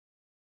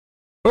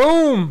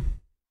Boom!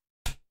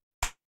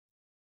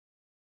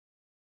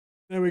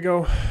 There we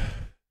go.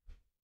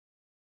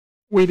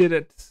 We did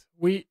it.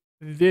 We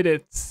did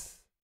it.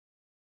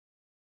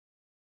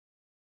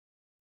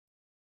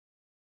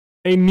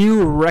 A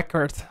new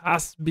record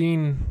has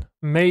been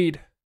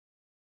made.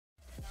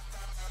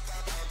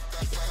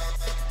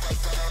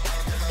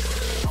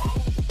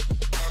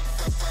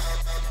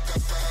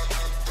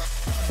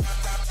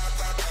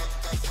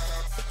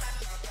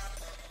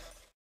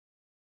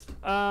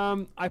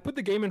 I put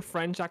the game in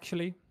French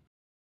actually.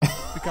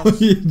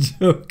 Because You're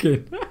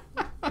joking.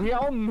 we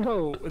all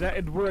know that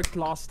it worked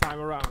last time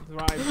around,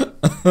 right?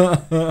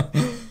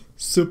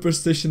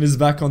 Superstition is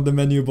back on the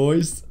menu,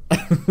 boys.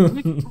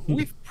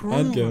 We've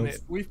proven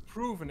it. We've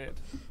proven it.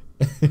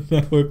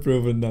 No, we've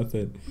proven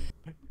nothing.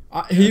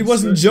 He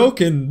wasn't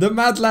joking. The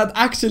mad lad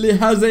actually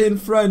has it in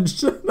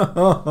French.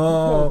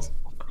 No.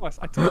 Of course,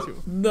 I told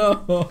you.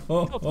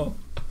 No.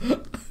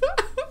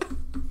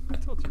 I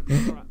told you.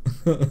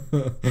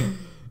 Alright.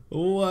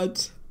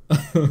 What?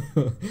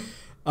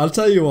 I'll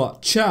tell you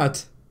what.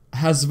 Chat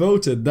has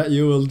voted that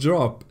you will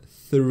drop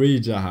 3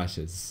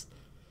 Jahashes.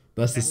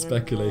 That's the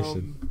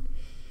speculation.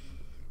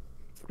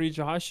 3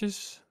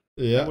 Jahashes?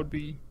 Yeah. That would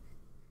be...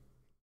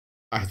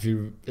 I'd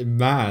be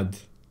mad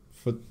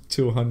for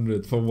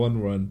 200 for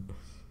one run.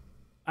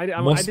 I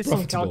did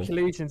some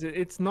calculations.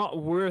 It's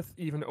not worth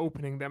even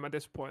opening them at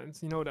this point.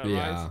 You know that,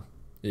 right?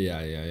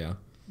 Yeah.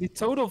 The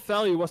total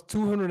value was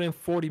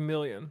 240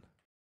 million.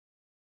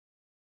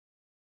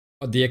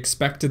 The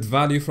expected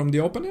value from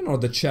the opening or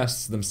the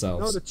chests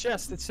themselves? No, the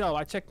chest itself.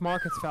 I checked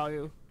market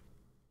value.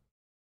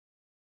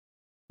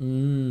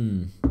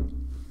 And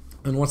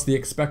what's the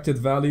expected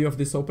value of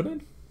this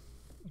opening?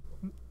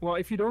 Well,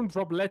 if you don't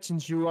drop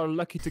legends, you are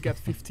lucky to get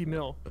 50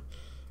 mil.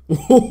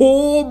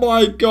 Oh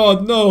my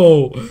god,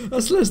 no!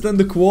 That's less than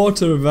the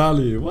quarter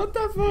value. What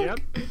the fuck?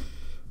 Yep.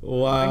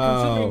 Wow. And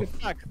considering the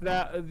fact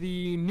that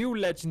the new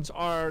legends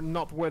are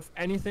not worth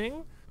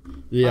anything,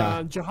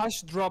 Yeah.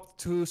 Jahash dropped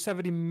to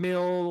 70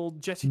 mil,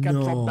 Jessica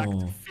dropped back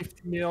to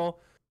 50 mil,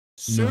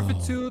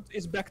 Servitude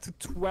is back to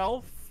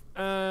 12,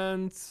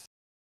 and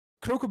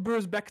Crocobur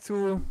is back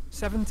to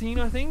 17,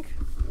 I think.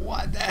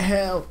 What the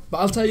hell? But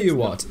I'll tell you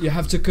what, you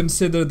have to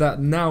consider that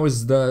now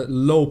is the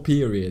low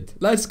period.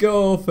 Let's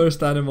go,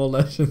 first animal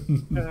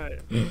legend.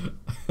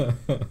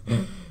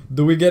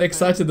 Do we get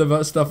excited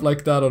about stuff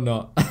like that or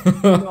not?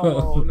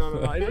 No.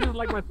 It is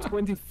like my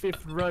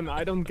 25th run.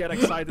 I don't get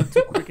excited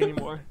too quick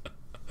anymore.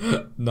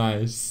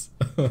 Nice.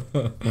 I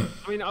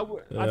mean,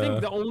 I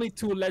think the only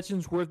 2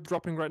 legends worth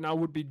dropping right now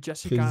would be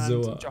Jessica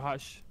and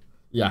Jahash.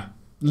 Yeah,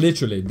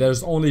 literally.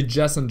 There's only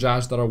Jess and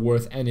Jash that are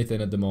worth anything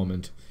at the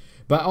moment.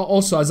 But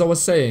also, as I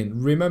was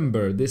saying,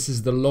 remember, this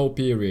is the low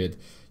period.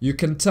 You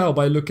can tell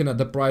by looking at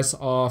the price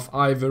of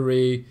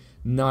Ivory,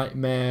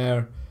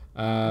 Nightmare,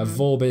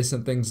 Volbase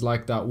and things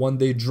like that. When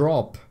they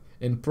drop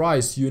in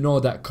price, you know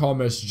that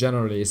commerce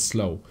generally is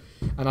slow.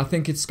 And I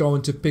think it's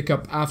going to pick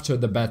up after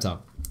the beta,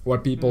 where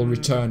people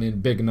return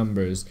in big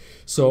numbers.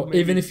 So maybe.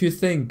 Even if you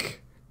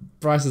think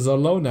prices are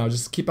low now,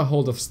 just keep a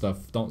hold of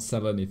stuff. Don't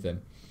sell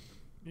anything.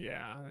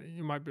 Yeah,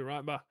 you might be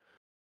right, but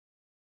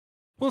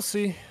we'll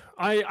see.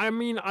 I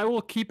mean, I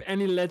will keep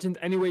any legend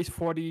anyways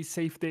for the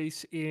safe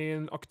days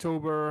in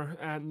October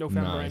and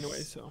November anyway,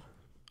 so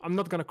I'm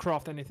not gonna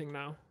craft anything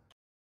now.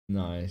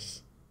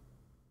 Nice.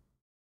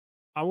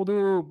 I will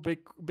do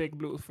big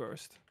blue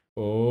first.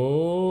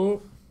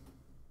 Oh.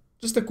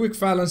 Just a quick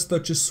Phalanx to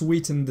just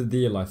sweeten the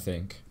deal, I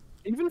think.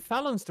 Even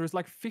Phalanx, there's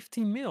like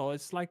 15 mil.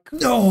 It's like...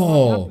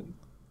 No!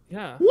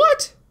 Yeah.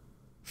 What?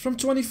 From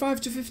 25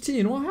 to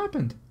 15, what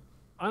happened?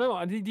 I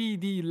know,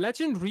 the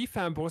legend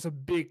revamp was a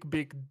big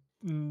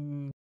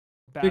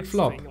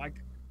flop. thing. Like,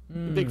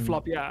 big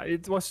flop, yeah.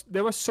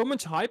 There was so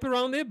much hype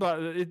around it,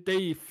 but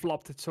they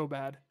flopped it so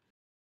bad.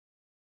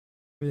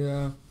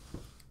 Yeah.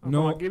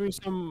 No. Give me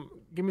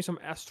some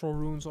astral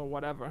runes or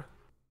whatever.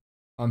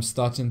 I'm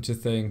starting to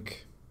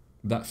think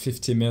that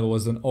 50 mil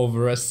was an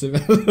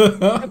overestimate.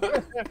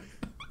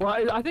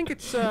 Well, I think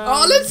it's...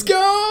 oh, let's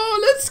go!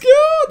 Let's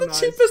go! The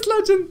cheapest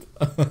legend!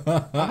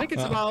 I think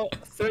it's about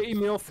 30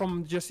 mil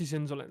from Justy's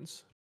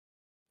Insolence.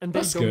 And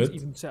they don't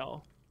even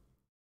sell.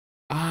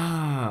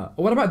 Ah,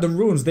 what about the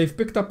runes? They've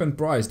picked up in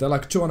price. They're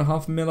like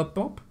 2.5 mil a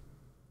pop.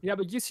 Yeah,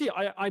 but you see,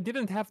 I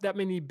didn't have that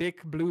many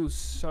big blues,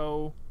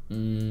 so...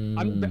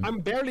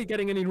 I'm barely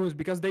getting any runes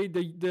because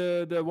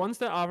the ones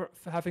that are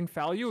having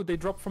value, they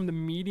drop from the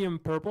medium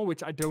purple,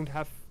 which I don't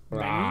have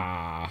many.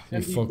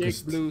 And the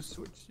big blues,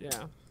 which,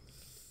 yeah.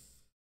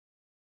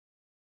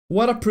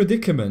 What a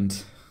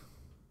predicament.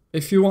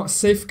 If you want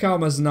safe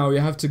karmas now, you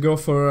have to go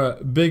for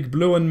a big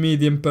blue and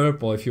medium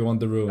purple if you want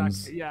the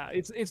runes. Exactly, yeah,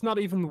 it's not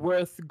even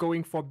worth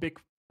going for big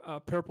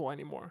purple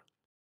anymore.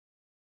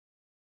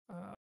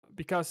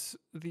 Because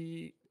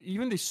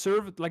even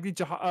the like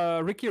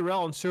the Ricky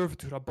Rel and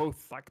Servitude are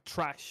both like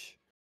trash.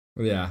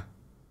 Yeah.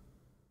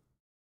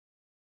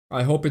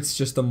 I hope it's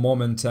just a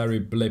momentary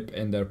blip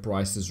in their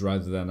prices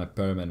rather than a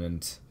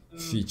permanent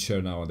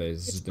feature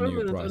nowadays. This It's is the new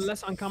permanent price.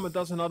 unless Ankama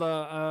does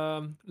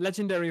another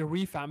legendary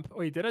revamp.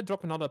 Oh, did I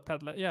drop another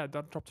pet? Yeah,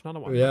 that dropped another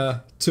one. Yeah,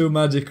 2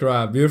 magic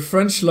crab. Your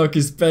French luck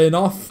is paying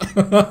off.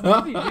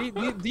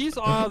 These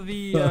are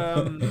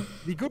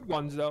the good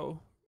ones though.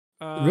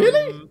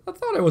 Really? I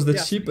thought it was the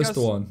yes, cheapest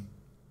because- one.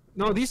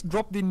 No, these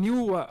dropped the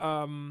new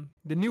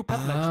pet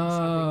legends.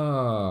 I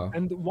Ah. think.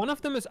 And one of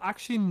them is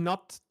actually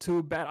not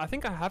too bad. I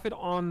think I have it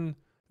on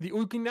the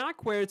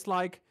Uginak where it's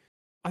like,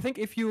 I think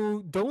if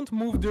you don't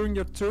move during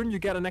your turn, you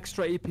get an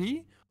extra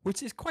AP,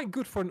 which is quite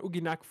good for an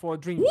Uginak for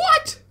Dream.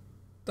 What?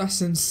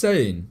 That's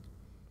insane.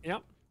 Yeah.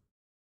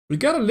 You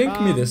gotta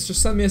link me this.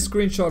 Just send me a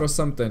screenshot or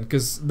something,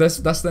 because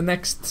that's the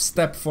next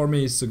step for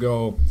me is to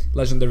go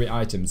legendary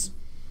items.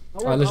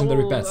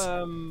 Legendary pets.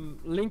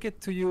 Link it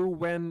to you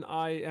when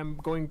I am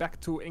going back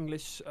to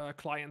English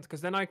client,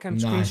 because then I can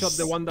Nice. screenshot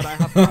the one that I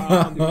have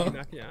on the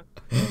Uginak. Yeah.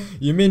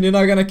 You mean you're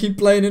not gonna keep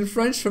playing in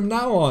French from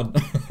now on?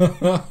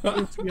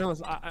 To be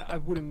honest, I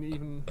wouldn't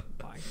even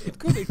like. It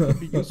could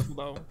be useful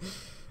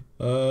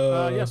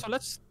though. Yeah. So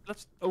let's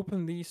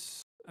open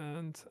these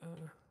and.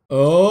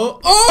 Oh!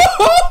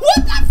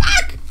 What the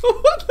fuck?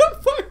 What the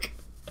fuck?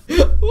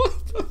 What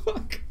the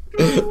fuck?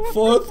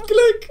 4th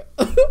click.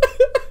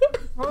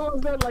 What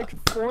was that, like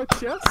 4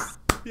 chests?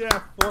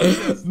 Yeah, 4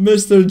 chests.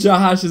 Mr.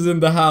 Jahash is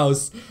in the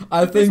house.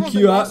 I think was the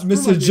you are last room I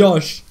Mr. did.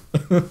 Josh.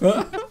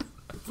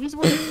 These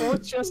were the 4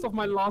 chests of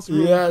my last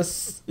room.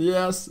 Yes,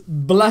 yes.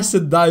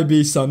 Blessed die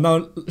be, son.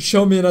 Now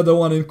show me another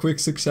one in quick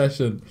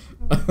succession.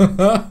 Back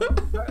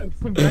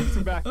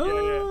to back.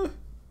 Yeah.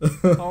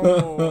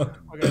 Oh,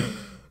 okay.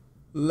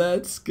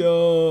 Let's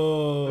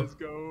go. Let's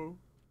go.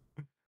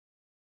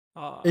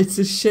 It's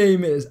a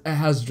shame it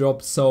has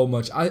dropped so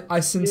much. I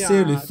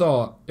sincerely Yeah.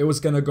 thought it was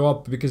gonna go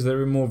up because they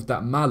removed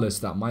that malice,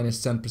 that minus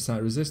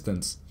 10%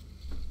 resistance.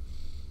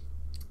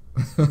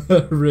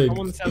 Rigged.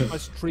 Someone said my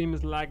stream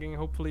is lagging.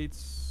 Hopefully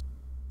it's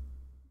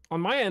on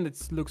my end. It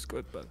looks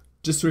good, but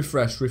Just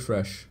refresh.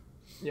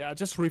 yeah,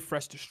 just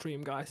refresh the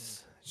stream,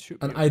 guys. It should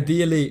be And okay.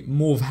 ideally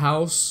move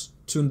house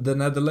to the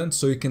Netherlands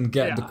so you can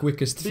get the Yeah.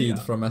 quickest feed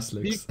from Be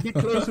Eslix.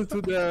 closer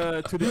to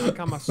the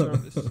Ankama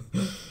service.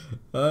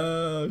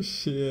 Oh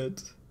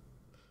shit.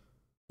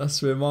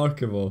 That's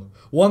remarkable.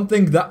 One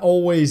thing that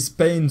always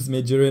pains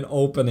me during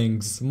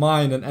openings,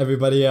 mine and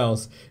everybody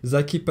else, is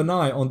I keep an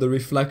eye on the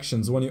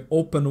reflections. When you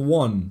open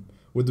one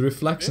with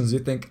reflections, you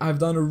think, I've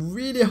done a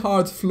really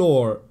hard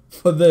floor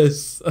for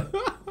this.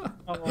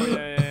 Oh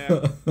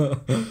yeah.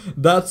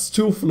 That's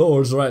 2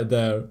 floors right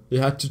there. You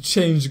had to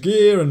change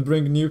gear and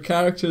bring new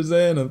characters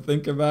in and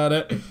think about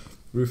it.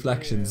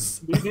 Reflections.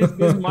 Yeah.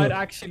 This might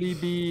actually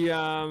be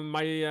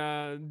my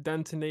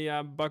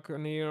Dantinia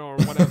Buccaneer or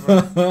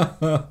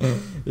whatever.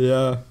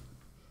 Yeah.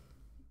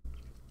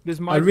 This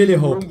might really be a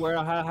hope. room where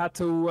I had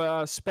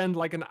to spend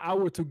like an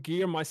hour to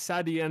gear my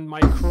Sadie and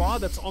my Craw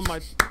that's on my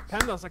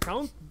Pandas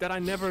account that I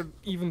never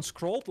even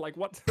scrolled. Like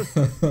what?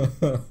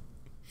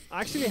 I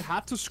actually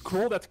had to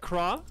scroll that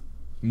Craw for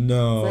that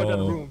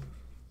No. room.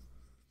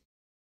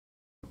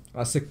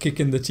 That's a kick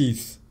in the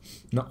teeth.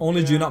 Not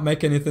only do you not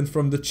make anything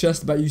from the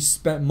chest, but you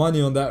spent money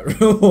on that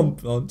room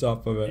on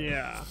top of it.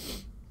 Yeah.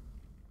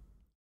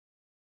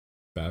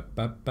 Ba,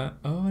 ba, ba.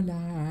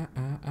 Hola,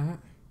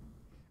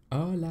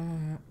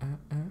 hola,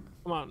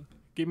 Come on,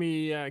 give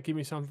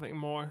me something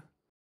more.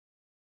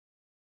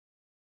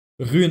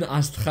 Rune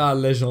Astral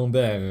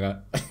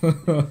légendaire.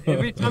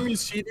 Every time you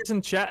see this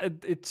in chat,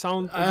 it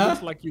sounds it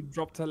looks like you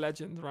dropped a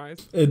legend, right?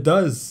 It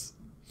does.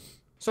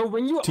 So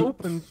when you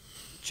open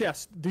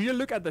chest, do you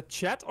look at the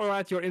chat or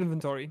at your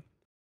inventory?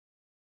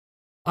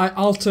 I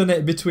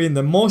alternate between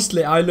them.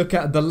 Mostly I look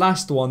at the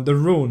last one, the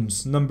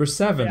runes, number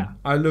 7. Yeah.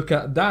 I look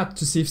at that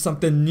to see if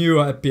something new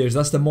appears.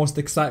 That's the most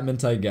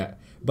excitement I get.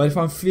 But if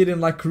I'm feeling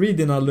like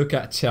reading, I'll look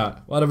at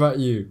chat. What about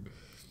you?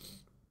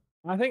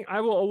 I think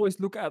I will always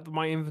look at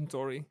my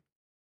inventory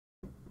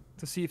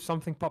to see if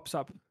something pops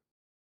up.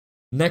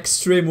 Next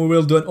stream we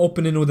will do an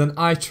opening with an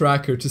eye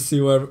tracker to see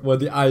where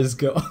the eyes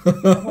go.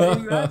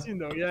 Imagine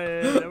though,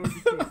 yeah, that would be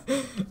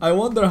cool. I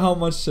wonder how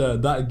much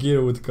that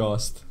gear would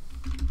cost.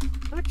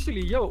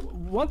 Actually, yo,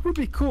 what would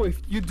be cool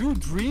if you do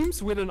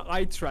dreams with an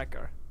eye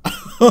tracker?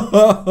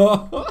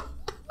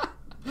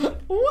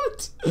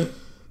 What?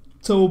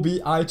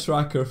 Toby eye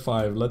tracker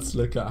 5. Let's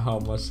look at how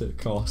much it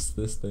costs,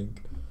 this thing.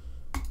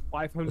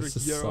 500 This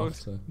is euros.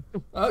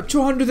 software.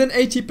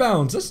 280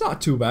 pounds. That's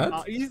not too bad.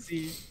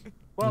 Easy.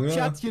 Well, Yeah.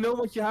 chat, you know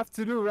what you have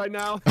to do right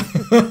now.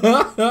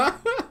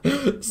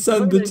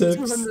 Send the tips.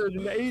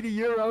 280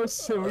 euros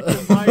so we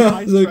can buy an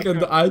eye Look tracker. at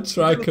the eye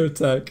tracker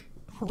tech.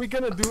 We're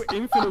gonna do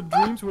infinite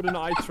dreams with an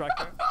eye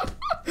tracker.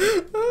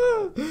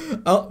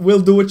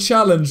 We'll do a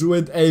challenge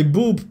with a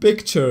boob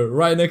picture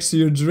right next to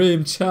your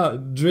dream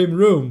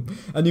room,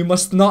 and you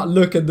must not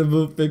look at the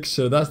boob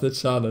picture. That's the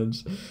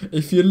challenge.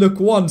 If you look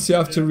once, you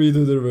have to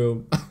redo the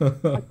room.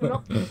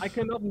 I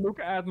cannot look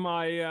at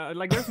my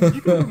like.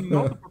 You can do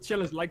multiple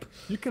challenges. Like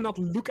you cannot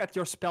look at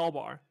your spell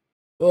bar.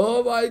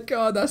 Oh my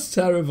god, that's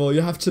terrible.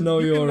 You have to know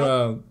You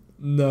your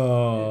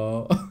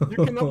No.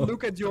 You cannot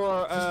look at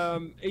your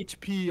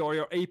HP or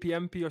your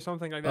APMP or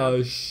something like that.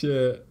 Oh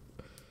shit.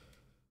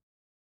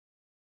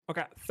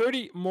 Okay,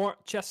 30 more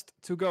chests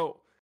to go.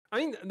 I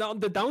mean,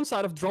 the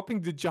downside of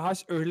dropping the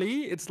Jahash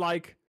early, it's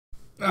like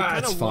you kind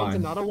It's of want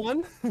fine. another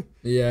one.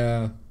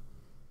 Yeah.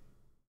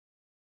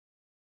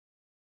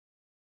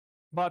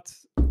 But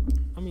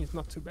I mean, it's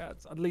not too bad.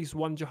 At least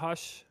one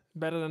Jahash,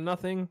 better than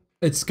nothing.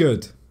 It's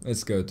good.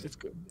 It's good. It's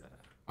good.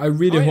 I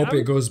really hope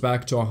it goes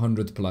back to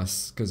 100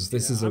 plus, because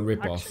this is a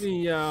ripoff. I'm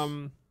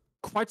actually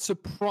quite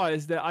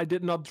surprised that I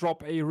did not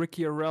drop a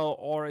Ricky Arel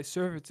or a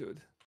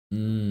Servitude.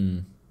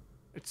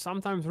 It's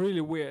sometimes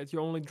really weird. You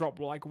only drop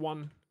like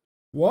one.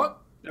 What?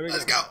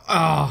 Let's go.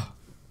 Ah,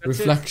 That's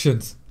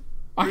reflections.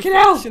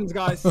 Reflections,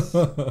 guys.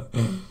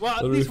 Well,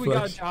 at least we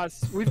got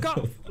just we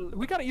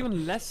got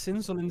even less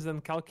Cinsolins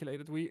than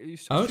calculated. We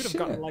should have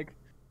gotten like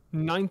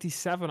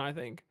 97, I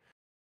think.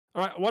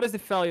 All right, what is the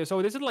value?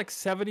 So this is like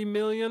 70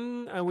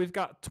 million, and we've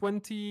got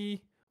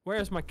 20.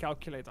 Where's my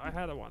calculator? I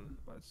had one,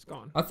 but it's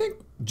gone. I think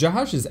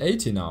Jahash is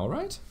 80 now,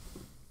 right?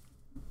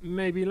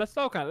 Maybe let's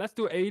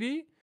do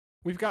 80.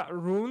 We've got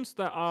runes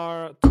that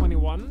are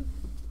 21.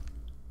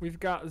 We've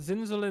got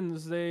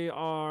Zinzolins. They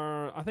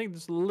are, I think,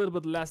 just a little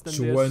bit less than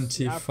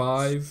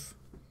 25.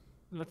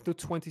 Let's do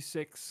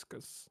 26,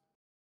 because.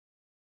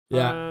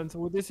 Yeah. And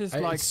so this is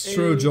like. It's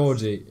true,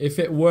 Georgie. If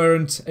it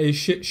weren't a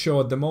shit show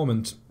at the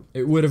moment,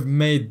 it would have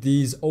made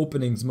these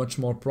openings much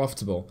more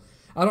profitable.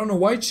 I don't know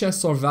why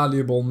chests are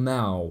valuable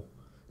now,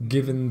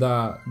 given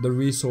that the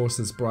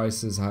resources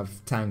prices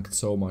have tanked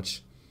so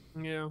much.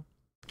 Yeah.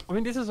 I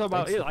mean, this is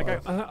about it.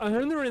 Like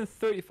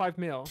 135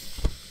 mil.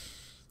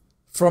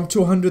 From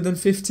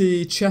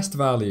 250 chest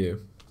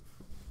value.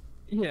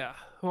 Yeah.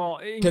 Well,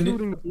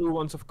 including the blue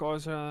ones, of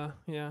course. Yeah.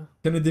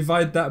 Can you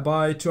divide that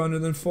by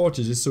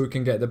 240 just so we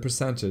can get the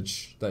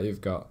percentage that you've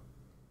got?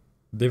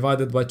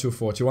 Divided by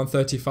 240.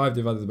 135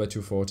 divided by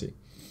 240.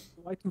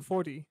 By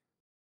 240.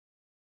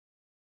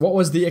 What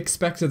was the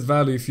expected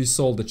value if you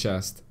sold the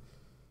chest?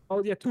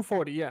 Oh, yeah,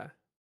 240, yeah.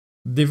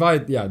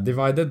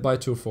 Divided by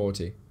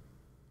 240.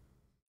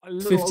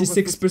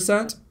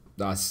 56%?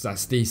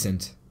 That's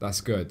decent.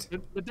 That's good.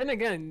 But then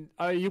again,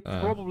 you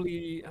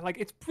probably like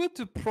it's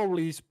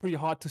pretty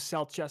hard to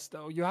sell chests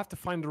though. You have to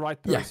find the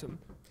right person.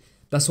 Yeah.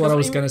 That's what I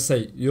was gonna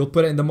say. You'll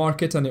put it in the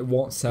market and it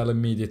won't sell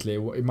immediately.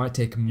 It might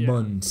take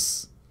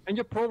months. And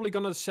you're probably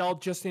gonna sell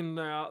just in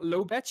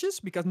low batches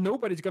because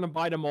nobody's gonna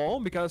buy them all,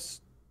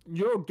 because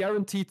you're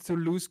guaranteed to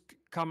lose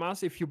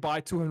Kamas if you buy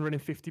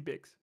 250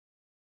 bigs.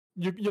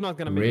 You're not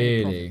gonna make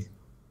any profit.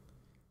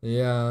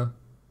 Yeah.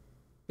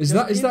 Is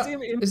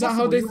that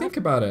how they think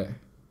about it?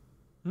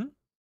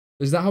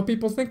 Is that how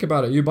people think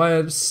about it? You buy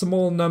a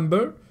small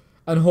number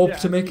and hope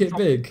to make it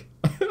big.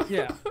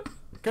 Yeah.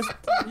 Because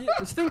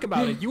just think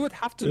about it. You would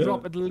have to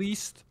drop at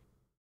least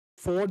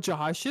 4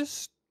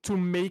 Jahashes to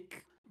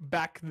make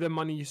back the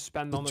money you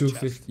spend on the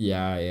chest.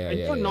 Yeah. And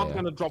you're not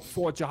going to drop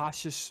 4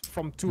 Jahashes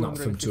from 250. Not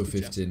from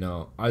 250,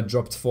 no. I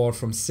dropped 4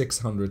 from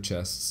 600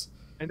 chests.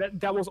 And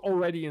that was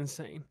already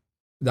insane.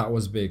 That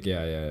was big,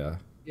 yeah.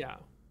 Yeah.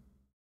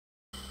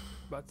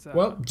 But,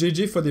 well,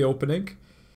 GG for the opening.